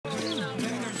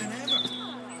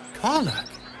Karlach,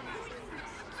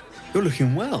 you're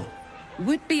looking well.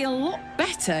 Would be a lot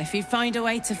better if you find a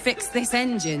way to fix this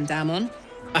engine, Damon.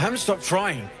 I haven't stopped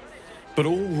trying, but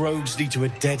all roads lead to a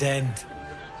dead end.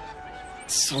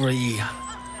 Sorry,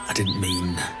 I didn't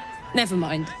mean... Never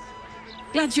mind.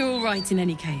 Glad you're all right in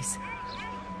any case.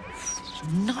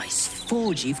 Nice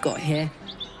forge you've got here.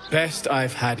 Best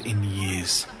I've had in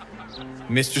years.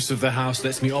 Mistress of the house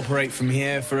lets me operate from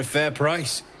here for a fair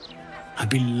price. I'd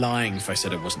be lying if I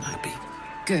said I wasn't happy.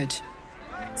 Good.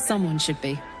 Someone should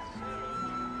be.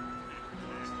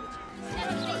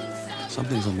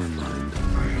 Something's on my mind.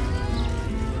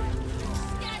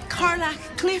 Karlach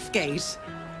Cliffgate?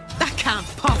 That can't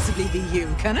possibly be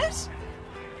you, can it?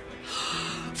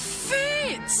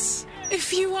 Fitz!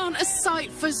 If you aren't a sight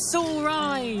for sore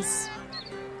eyes.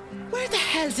 Where the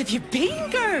hells have you been,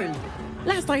 girl?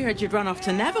 Last I heard you'd run off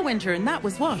to Neverwinter, and that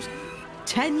was what?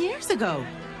 10 years ago?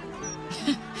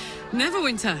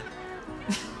 Neverwinter?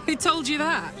 Who told you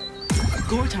that?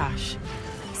 Gortash.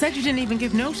 Said you didn't even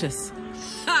give notice.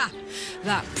 Ha!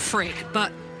 That prick,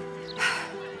 but...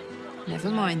 Never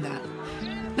mind that.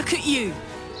 Look at you.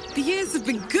 The years have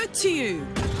been good to you.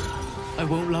 I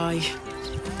won't lie.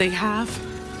 They have.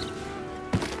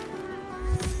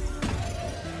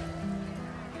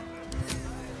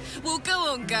 Well,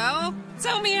 go on, girl.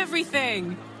 Tell me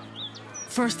everything.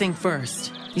 First thing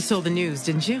first, you saw the news,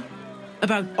 didn't you?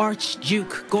 About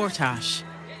Archduke Gortash.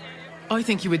 I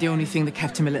think you were the only thing that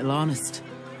kept him a little honest.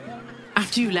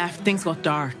 After you left, things got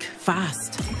dark,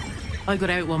 fast. I got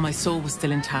out while my soul was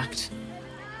still intact.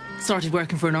 Started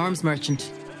working for an arms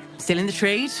merchant. Still in the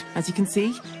trade, as you can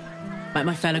see. Met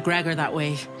my fella Gregor that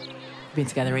way. We've been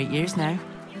together 8 years now.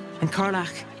 And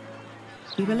Karlach,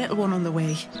 we've a little one on the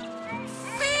way.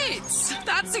 Fitz!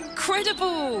 That's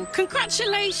incredible!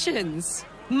 Congratulations!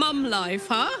 Mum life,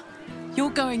 huh?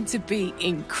 You're going to be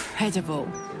incredible.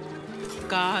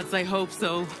 Gods, I hope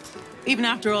so. Even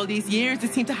after all these years,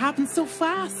 it seemed to happen so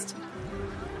fast.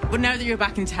 But now that you're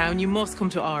back in town, you must come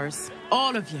to ours.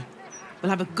 All of you. We'll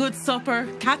have a good supper,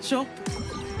 catch up.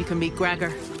 You can meet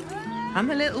Gregor. And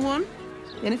the little one,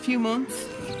 in a few months.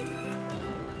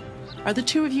 Are the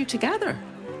two of you together?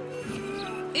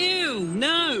 Ew,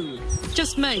 no.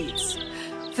 Just mates.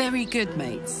 Very good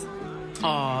mates.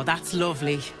 Oh, that's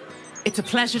lovely. It's a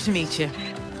pleasure to meet you.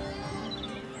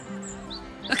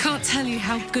 I can't tell you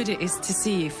how good it is to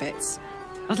see you, Fitz.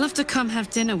 I'd love to come have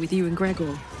dinner with you and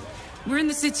Gregor. We're in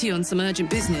the city on some urgent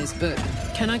business, but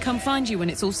can I come find you when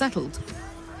it's all settled?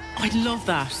 I'd love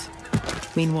that.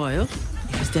 Meanwhile,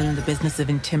 if you're still in the business of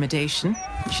intimidation,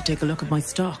 you should take a look at my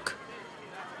stock.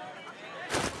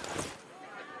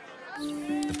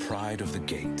 The pride of the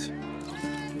gate.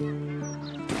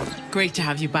 Great to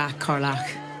have you back, Karlach.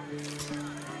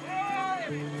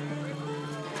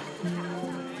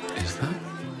 Is that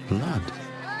blood?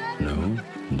 No,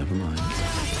 never mind.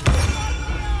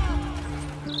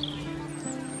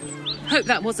 Hope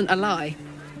that wasn't a lie.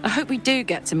 I hope we do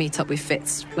get to meet up with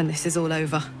Fitz when this is all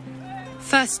over.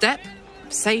 First step,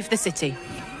 save the city.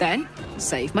 Then,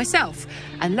 save myself.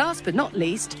 And last but not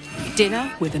least,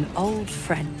 dinner with an old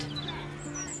friend.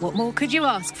 What more could you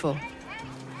ask for?